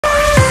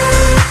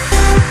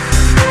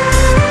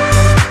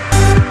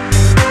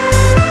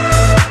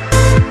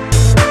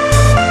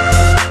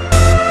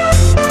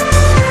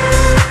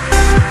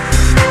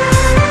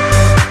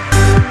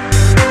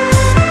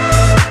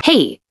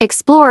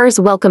Explorers,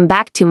 welcome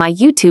back to my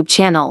YouTube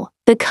channel,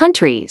 The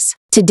Countries.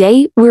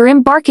 Today, we're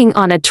embarking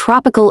on a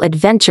tropical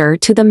adventure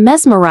to the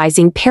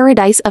mesmerizing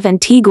paradise of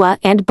Antigua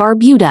and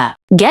Barbuda.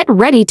 Get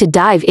ready to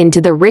dive into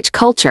the rich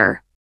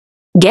culture.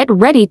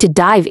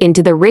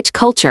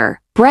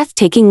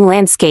 Breathtaking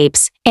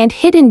landscapes, and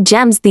hidden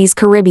gems these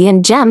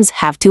Caribbean gems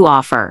have to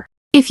offer.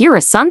 If you're a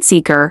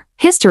sunseeker,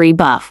 history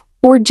buff,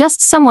 or just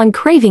someone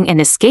craving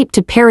an escape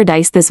to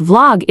paradise, this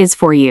vlog is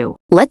for you.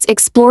 Let's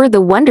explore the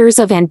wonders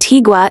of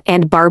Antigua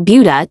and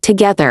Barbuda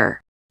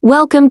together.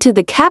 Welcome to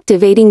the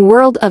captivating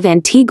world of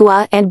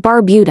Antigua and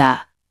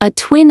Barbuda, a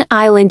twin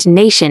island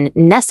nation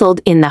nestled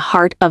in the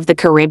heart of the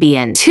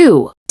Caribbean.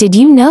 2. Did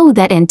you know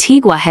that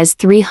Antigua has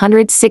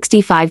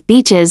 365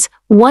 beaches,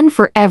 one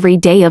for every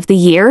day of the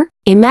year?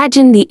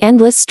 Imagine the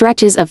endless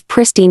stretches of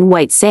pristine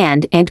white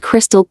sand and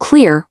crystal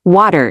clear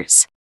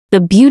waters. The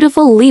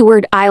beautiful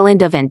leeward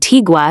island of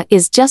Antigua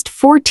is just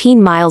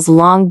 14 miles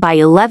long by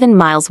 11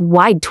 miles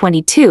wide,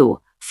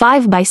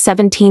 5 by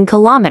 17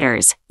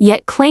 kilometers,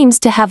 yet claims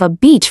to have a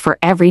beach for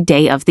every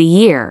day of the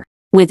year.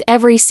 With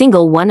every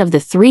single one of the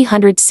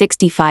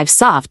 365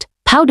 soft,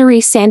 powdery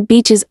sand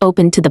beaches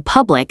open to the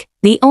public,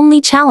 the only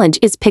challenge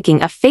is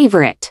picking a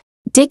favorite.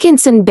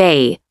 Dickinson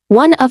Bay,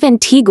 one of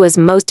Antigua's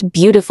most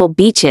beautiful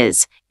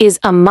beaches, is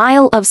a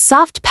mile of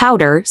soft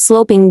powder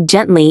sloping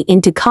gently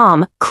into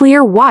calm,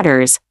 clear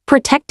waters,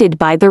 protected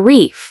by the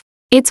reef.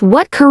 It's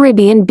what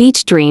Caribbean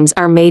beach dreams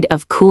are made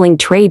of: cooling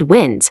trade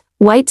winds,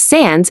 white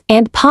sands,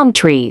 and palm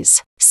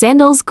trees.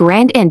 Sandals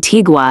Grand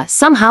Antigua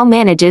somehow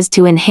manages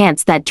to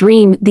enhance that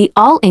dream, the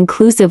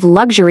all-inclusive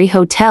luxury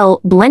hotel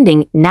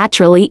blending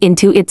naturally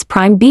into its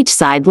prime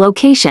beachside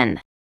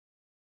location.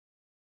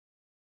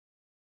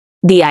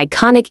 The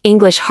iconic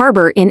English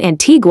Harbour in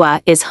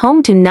Antigua is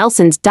home to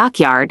Nelson's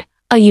Dockyard,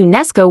 a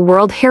UNESCO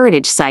World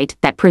Heritage Site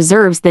that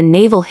preserves the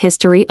naval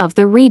history of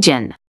the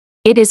region.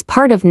 It is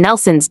part of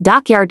Nelson's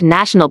Dockyard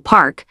National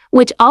Park,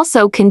 which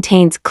also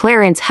contains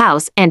Clarence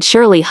House and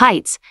Shirley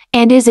Heights,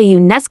 and is a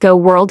UNESCO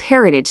World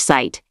Heritage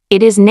Site.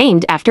 It is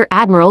named after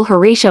Admiral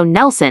Horatio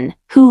Nelson,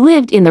 who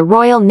lived in the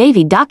Royal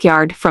Navy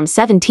Dockyard from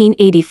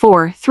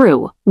 1784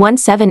 through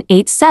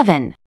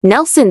 1787.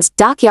 Nelson's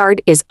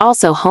Dockyard is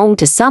also home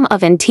to some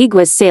of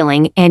Antigua's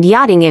sailing and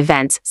yachting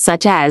events,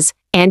 such as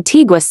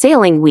Antigua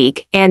Sailing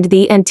Week and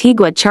the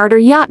Antigua Charter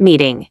Yacht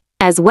Meeting,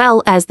 as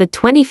well as the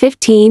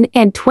 2015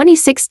 and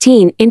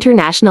 2016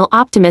 International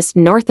Optimist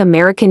North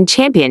American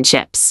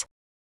Championships.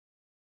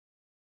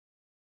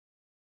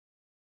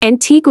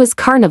 Antigua's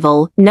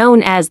Carnival,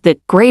 known as the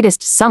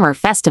Greatest Summer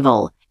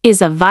Festival,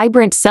 is a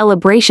vibrant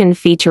celebration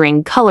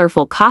featuring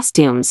colorful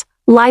costumes,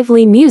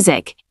 lively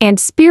music, and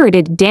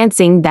spirited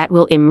dancing that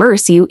will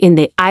immerse you in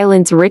the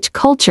island's rich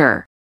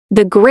culture.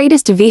 The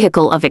greatest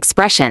vehicle of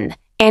expression,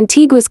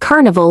 Antigua's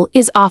Carnival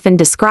is often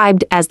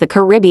described as the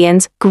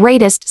Caribbean's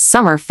greatest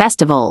summer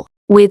festival.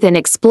 With an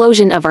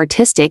explosion of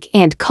artistic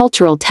and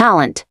cultural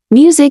talent,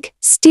 music,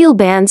 steel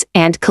bands,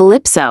 and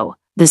calypso,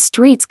 the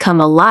streets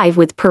come alive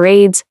with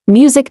parades,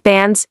 music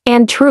bands,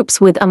 and troops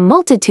with a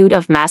multitude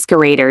of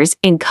masqueraders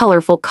in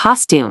colorful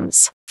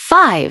costumes.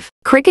 5.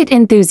 Cricket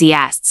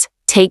enthusiasts,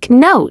 take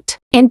note.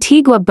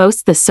 Antigua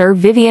boasts the Sir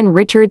Vivian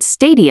Richards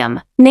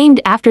Stadium,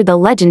 named after the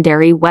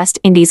legendary West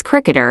Indies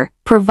cricketer,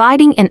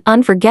 providing an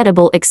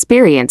unforgettable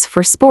experience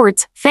for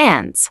sports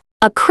fans.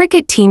 A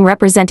cricket team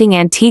representing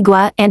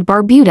Antigua and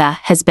Barbuda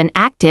has been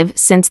active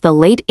since the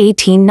late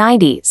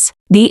 1890s.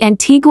 The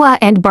Antigua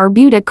and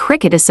Barbuda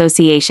Cricket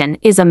Association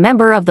is a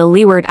member of the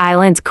Leeward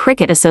Islands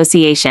Cricket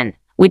Association,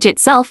 which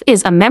itself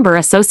is a member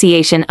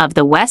association of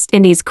the West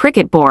Indies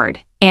Cricket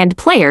Board, and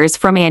players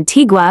from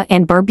Antigua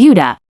and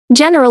Barbuda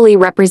generally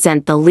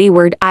represent the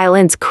Leeward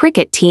Islands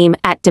cricket team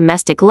at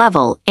domestic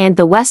level and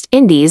the West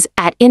Indies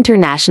at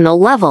international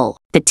level.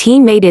 The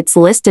team made its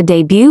Lista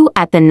debut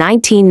at the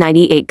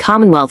 1998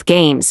 Commonwealth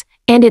Games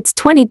and its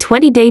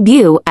 2020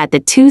 debut at the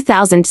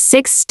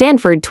 2006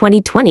 Stanford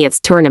 2020th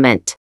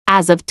tournament.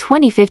 As of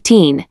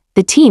 2015,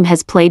 the team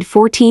has played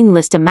 14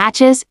 Lista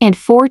matches and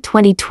 4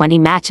 2020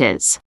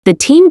 matches. The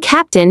team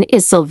captain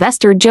is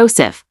Sylvester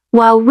Joseph,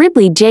 while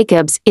Ridley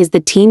Jacobs is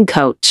the team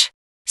coach.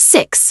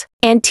 6.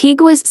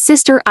 Antigua's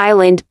sister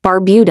island,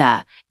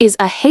 Barbuda, is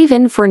a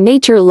haven for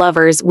nature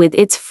lovers with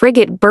its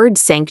Frigate Bird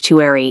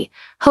Sanctuary,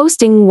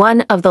 hosting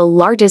one of the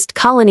largest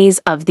colonies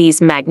of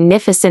these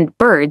magnificent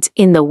birds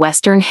in the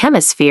Western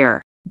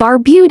Hemisphere.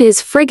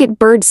 Barbuda's Frigate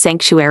Bird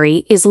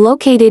Sanctuary is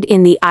located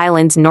in the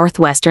island's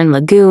northwestern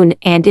lagoon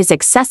and is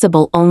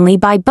accessible only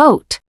by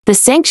boat. The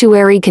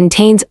sanctuary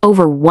contains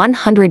over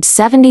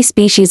 170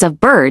 species of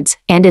birds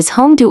and is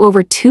home to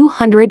over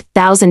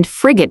 200,000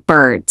 frigate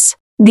birds.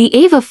 The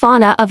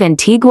avifauna of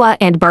Antigua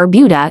and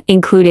Barbuda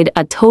included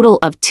a total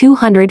of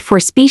 204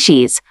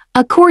 species,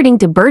 according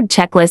to bird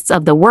checklists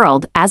of the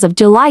world as of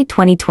July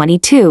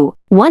 2022.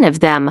 One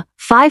of them,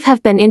 5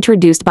 have been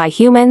introduced by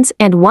humans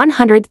and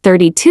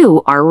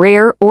 132 are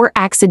rare or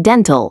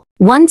accidental.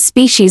 1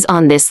 species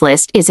on this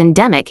list is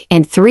endemic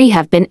and 3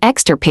 have been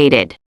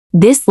extirpated.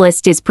 This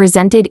list is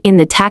presented in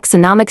the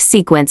taxonomic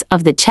sequence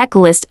of the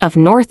checklist of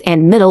North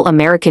and Middle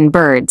American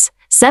birds,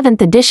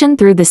 7th edition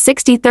through the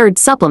 63rd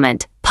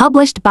supplement,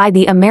 published by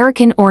the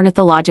American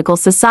Ornithological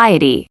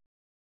Society.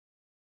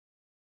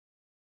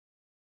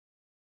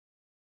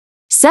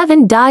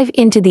 7. Dive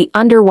into the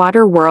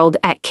underwater world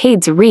at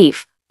Cades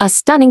Reef, a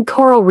stunning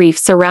coral reef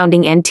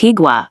surrounding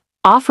Antigua,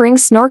 offering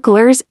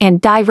snorkelers and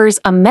divers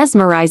a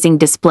mesmerizing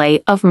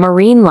display of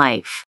marine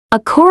life. A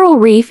coral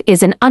reef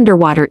is an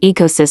underwater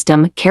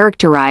ecosystem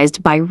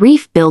characterized by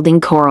reef-building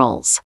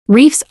corals.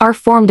 Reefs are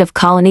formed of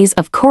colonies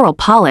of coral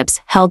polyps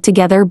held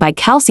together by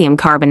calcium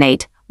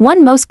carbonate.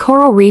 Most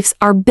coral reefs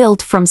are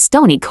built from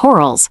stony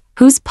corals,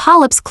 whose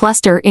polyps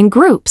cluster in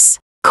groups.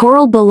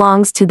 Coral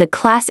belongs to the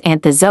class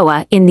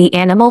Anthozoa in the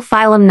animal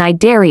phylum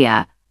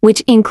Cnidaria,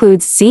 which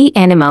includes sea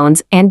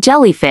anemones and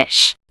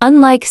jellyfish.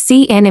 Unlike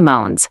sea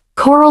anemones,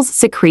 corals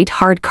secrete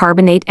hard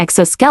carbonate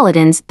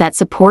exoskeletons that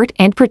support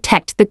and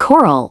protect the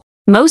coral.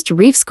 Most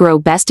reefs grow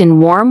best in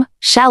warm,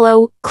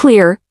 shallow,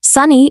 clear,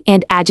 sunny,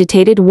 and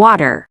agitated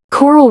water.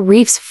 Coral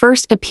reefs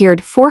first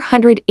appeared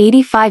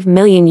 485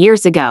 million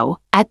years ago,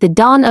 at the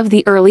dawn of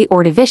the early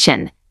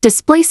Ordovician,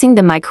 displacing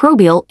the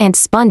microbial and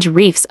sponge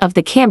reefs of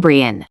the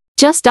Cambrian.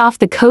 Just off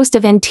the coast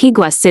of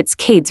Antigua sits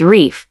Cades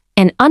Reef,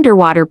 an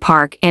underwater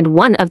park and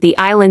one of the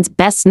island's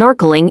best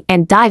snorkeling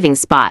and diving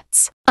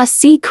spots.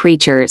 Sea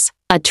creatures,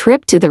 a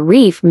trip to the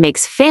reef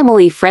makes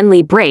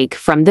family-friendly break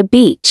from the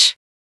beach.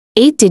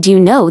 8. Did you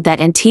know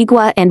that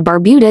Antigua and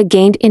Barbuda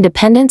gained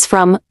independence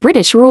from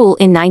British rule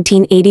in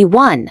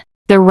 1981?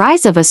 The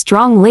rise of a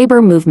strong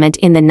labor movement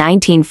in the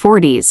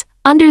 1940s,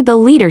 under the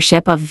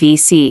leadership of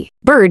V.C.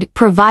 Bird,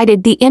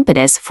 provided the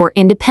impetus for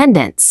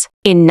independence.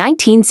 In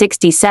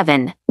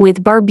 1967,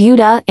 with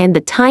Barbuda and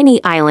the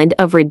tiny island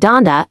of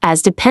Redonda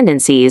as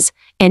dependencies,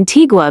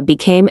 Antigua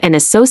became an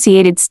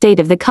associated state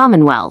of the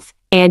Commonwealth,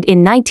 and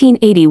in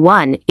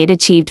 1981 it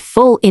achieved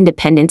full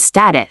independent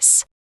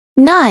status.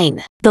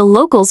 9. The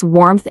locals'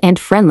 warmth and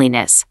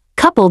friendliness,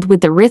 coupled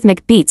with the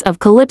rhythmic beats of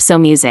calypso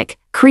music,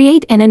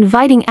 create an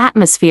inviting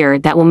atmosphere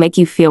that will make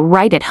you feel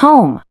right at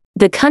home.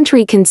 The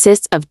country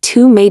consists of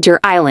two major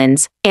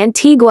islands,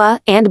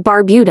 Antigua and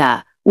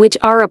Barbuda, which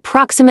are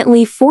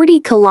approximately 40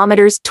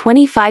 kilometers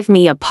 25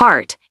 mi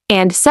apart,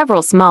 and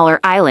several smaller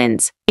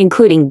islands,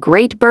 including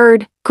Great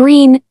Bird,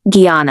 Green,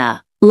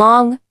 Guiana,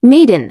 Long,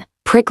 Maiden,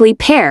 Prickly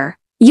Pear,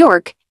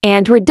 York,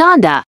 and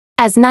Redonda,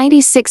 as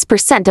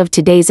 96% of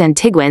today's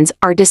Antiguans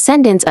are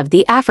descendants of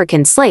the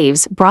African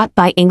slaves brought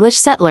by English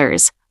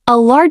settlers. A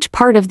large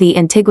part of the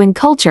Antiguan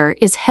culture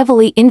is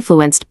heavily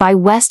influenced by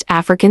West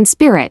African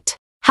spirit.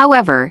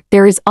 However,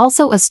 there is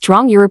also a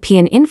strong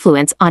European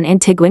influence on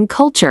Antiguan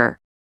culture.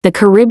 The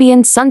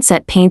Caribbean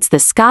sunset paints the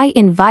sky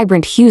in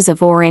vibrant hues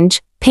of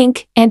orange,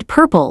 pink, and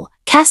purple,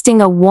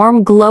 casting a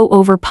warm glow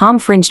over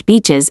palm-fringed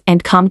beaches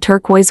and calm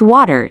turquoise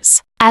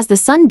waters. As the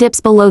sun dips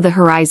below the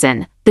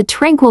horizon, the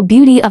tranquil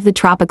beauty of the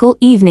tropical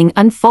evening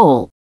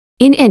unfolds.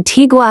 In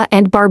Antigua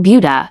and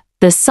Barbuda,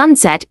 the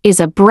sunset is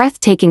a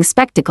breathtaking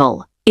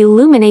spectacle,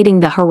 illuminating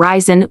the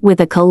horizon with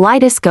a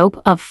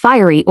kaleidoscope of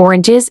fiery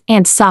oranges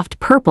and soft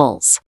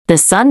purples. The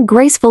sun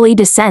gracefully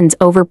descends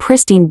over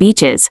pristine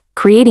beaches,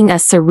 creating a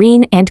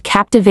serene and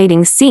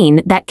captivating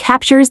scene that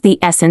captures the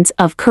essence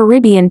of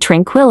Caribbean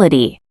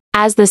tranquility.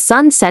 As the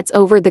sun sets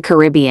over the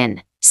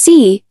Caribbean,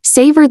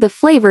 savor the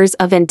flavors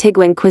of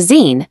Antiguan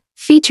cuisine,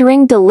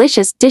 featuring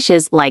delicious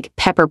dishes like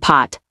pepper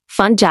pot,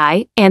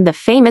 fungi, and the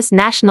famous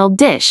national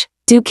dish,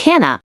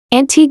 Ducana.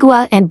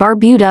 Antigua and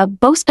Barbuda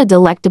boast a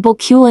delectable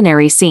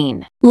culinary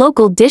scene.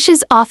 Local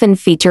dishes often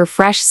feature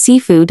fresh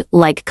seafood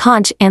like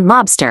conch and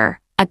lobster,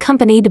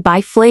 accompanied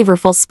by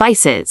flavorful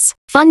spices.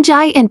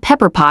 Fungi and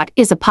pepper pot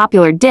is a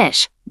popular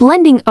dish,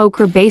 blending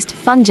okra-based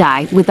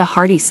fungi with a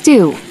hearty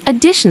stew.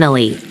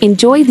 Additionally,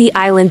 enjoy the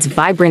island's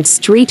vibrant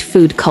street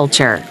food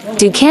culture.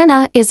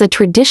 Ducana is a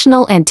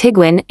traditional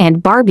Antiguan and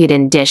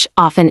Barbudan dish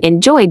often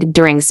enjoyed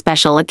during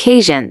special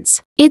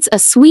occasions. It's a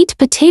sweet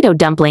potato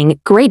dumpling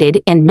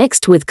grated and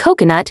mixed with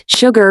coconut,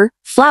 sugar,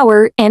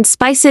 flour, and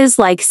spices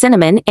like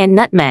cinnamon and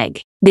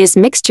nutmeg. This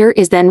mixture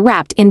is then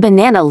wrapped in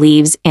banana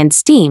leaves and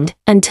steamed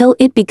until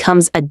it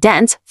becomes a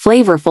dense,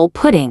 flavorful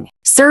pudding.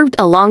 Served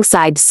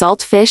alongside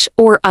saltfish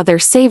or other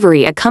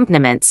savory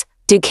accompaniments,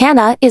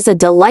 Ducana is a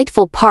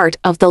delightful part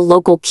of the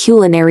local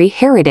culinary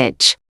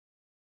heritage.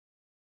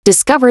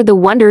 Discover the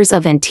wonders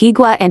of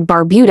Antigua and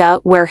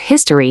Barbuda, where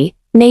history,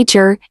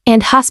 nature,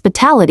 and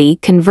hospitality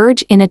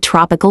converge in a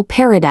tropical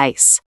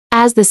paradise.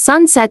 As the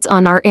sun sets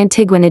on our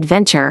Antiguan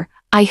adventure,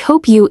 I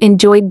hope you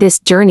enjoyed this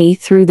journey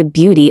through the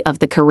beauty of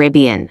the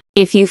Caribbean.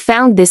 If you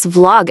found this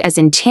vlog as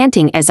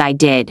enchanting as I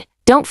did,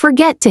 don't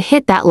forget to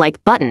hit that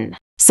like button,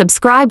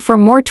 subscribe for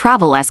more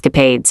travel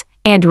escapades,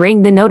 and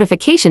ring the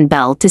notification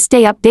bell to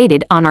stay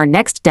updated on our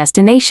next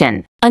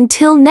destination.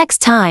 Until next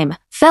time,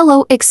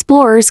 fellow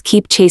explorers,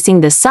 keep chasing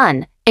the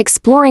sun,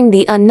 exploring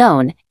the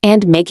unknown,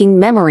 and making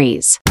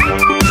memories.